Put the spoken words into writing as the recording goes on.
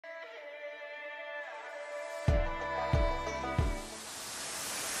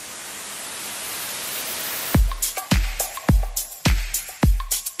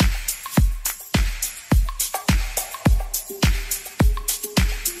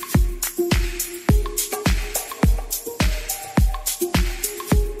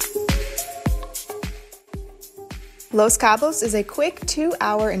Los Cabos is a quick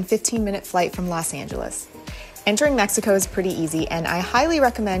 2-hour and 15-minute flight from Los Angeles. Entering Mexico is pretty easy, and I highly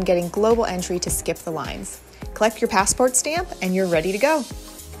recommend getting global entry to skip the lines. Collect your passport stamp, and you're ready to go.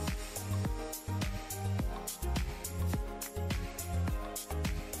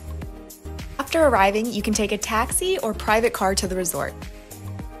 After arriving, you can take a taxi or private car to the resort.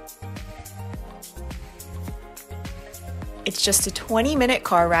 It's just a 20-minute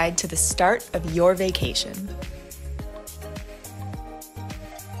car ride to the start of your vacation.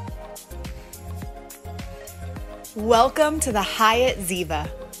 Welcome to the Hyatt Ziva.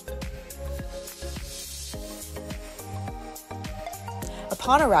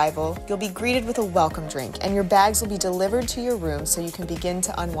 Upon arrival, you'll be greeted with a welcome drink, and your bags will be delivered to your room so you can begin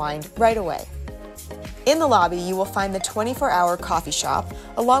to unwind right away. In the lobby, you will find the 24-hour coffee shop,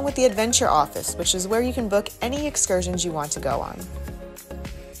 along with the adventure office, which is where you can book any excursions you want to go on.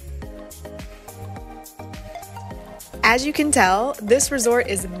 As you can tell, this resort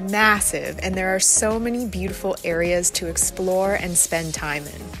is massive, and there are so many beautiful areas to explore and spend time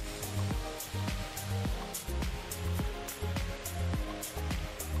in.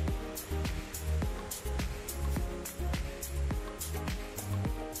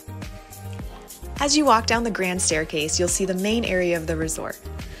 As you walk down the grand staircase, you'll see the main area of the resort.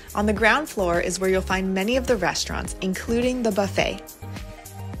 On the ground floor is where you'll find many of the restaurants, including the buffet.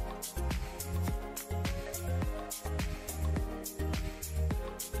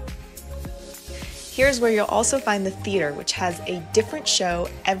 Here's where you'll also find the theater, which has a different show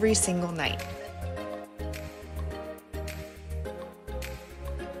every single night.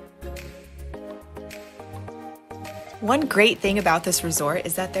 One great thing about this resort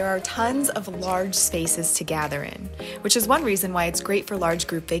is that there are tons of large spaces to gather in, which is one reason why it's great for large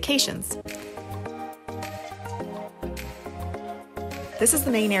group vacations. This is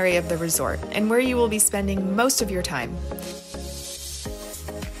the main area of the resort, and where you will be spending most of your time.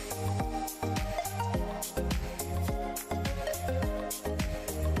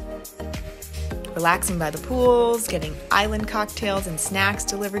 Relaxing by the pools, getting island cocktails and snacks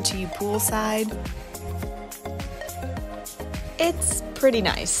delivered to you poolside. It's pretty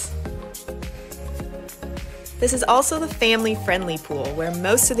nice. This is also the family-friendly pool where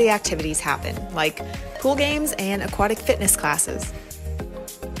most of the activities happen, like pool games and aquatic fitness classes.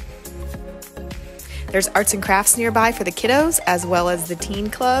 There's arts and crafts nearby for the kiddos, as well as the teen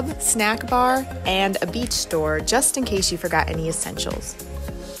club, snack bar, and a beach store just in case you forgot any essentials.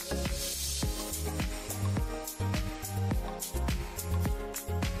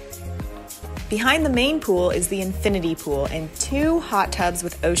 Behind the main pool is the infinity pool and 2 hot tubs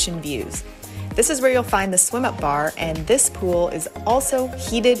with ocean views. This is where you'll find the swim-up bar, and this pool is also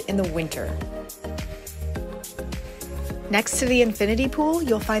heated in the winter. Next to the infinity pool,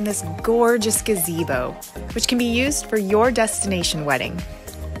 you'll find this gorgeous gazebo, which can be used for your destination wedding.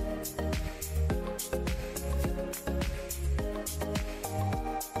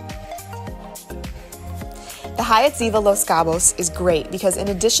 The Hyatt Ziva Los Cabos is great because in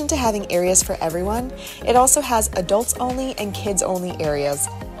addition to having areas for everyone, it also has adults only and kids only areas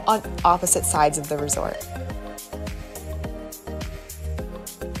on opposite sides of the resort.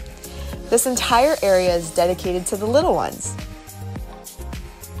 This entire area is dedicated to the little ones.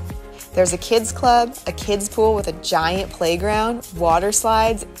 There's a kids club, a kids pool with a giant playground, water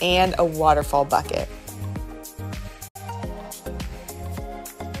slides, and a waterfall bucket.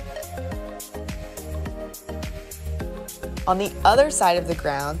 On the other side of the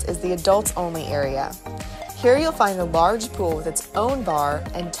grounds is the adults-only area. Here you'll find a large pool with its own bar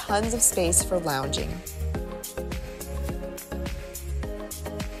and tons of space for lounging.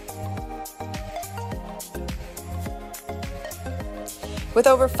 With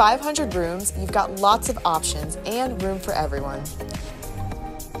over 500 rooms, you've got lots of options and room for everyone.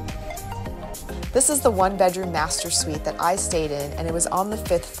 This is the 1-bedroom master suite that I stayed in, and it was on the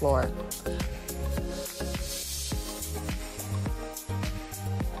 5th floor.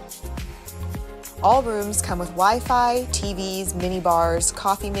 All rooms come with Wi-Fi, TVs, mini bars,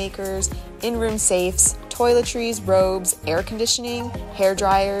 coffee makers, in-room safes, toiletries, robes, air conditioning, hair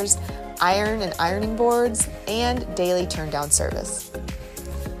dryers, iron and ironing boards, and daily turn-down service.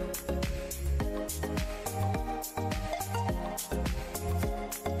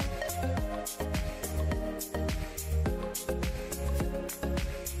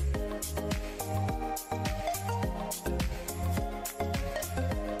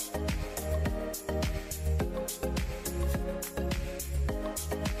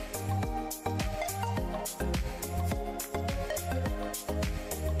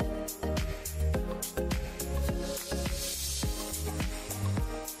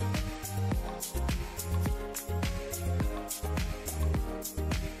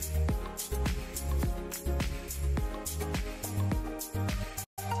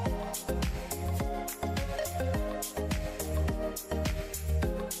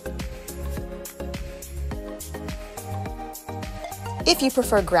 If you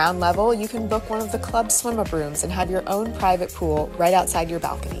prefer ground level, you can book one of the club swim-up rooms and have your own private pool right outside your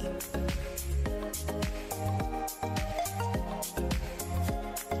balcony.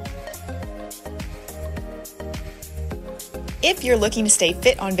 If you're looking to stay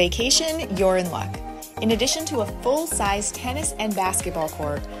fit on vacation, you're in luck. In addition to a full-size tennis and basketball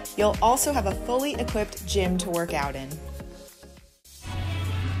court, you'll also have a fully equipped gym to work out in.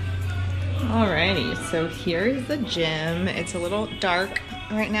 Alrighty, so here's the gym. It's a little dark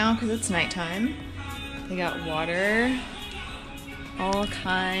right now because it's nighttime. They got water, all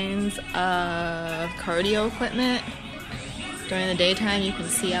kinds of cardio equipment. During the daytime, you can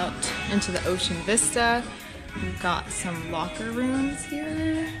see out into the ocean vista. We've got some locker rooms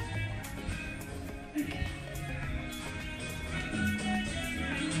here.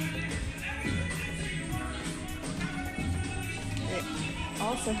 They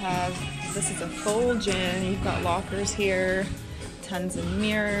also have, this is a full gym. You've got lockers here, tons of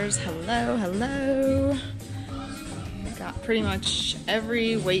mirrors. Hello, hello. You've got pretty much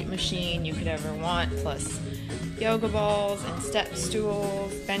every weight machine you could ever want, plus yoga balls and step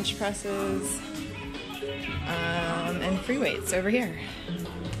stools, bench presses. And free weights over here.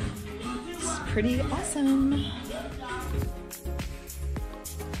 It's pretty awesome.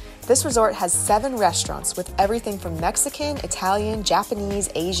 This resort has 7 restaurants with everything from Mexican, Italian, Japanese,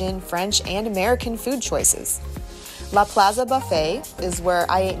 Asian, French, and American food choices. La Plaza Buffet is where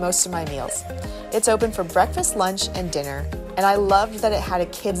I ate most of my meals. It's open for breakfast, lunch, and dinner, and I loved that it had a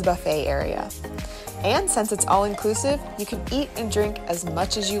kids buffet area. And since it's all-inclusive, you can eat and drink as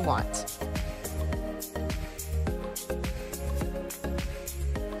much as you want.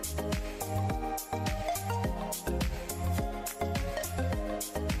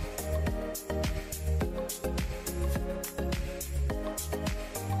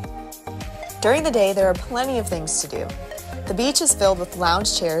 During the day, there are plenty of things to do. The beach is filled with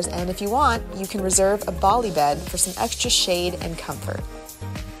lounge chairs, and if you want, you can reserve a Bali bed for some extra shade and comfort.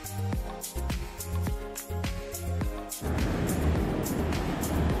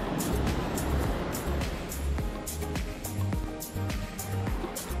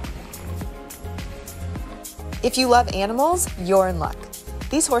 If you love animals, you're in luck.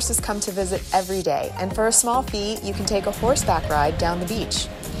 These horses come to visit every day, and for a small fee, you can take a horseback ride down the beach.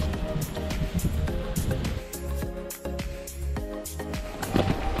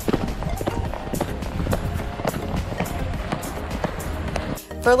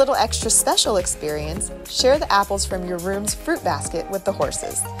 For a little extra special experience, share the apples from your room's fruit basket with the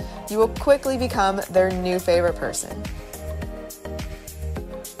horses. You will quickly become their new favorite person.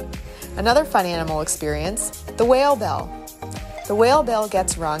 Another fun animal experience, the whale bell. The whale bell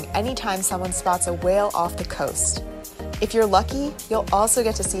gets rung anytime someone spots a whale off the coast. If you're lucky, you'll also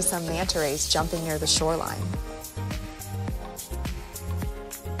get to see some manta rays jumping near the shoreline.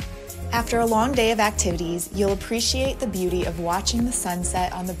 After a long day of activities, you'll appreciate the beauty of watching the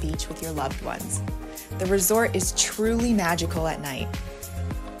sunset on the beach with your loved ones. The resort is truly magical at night,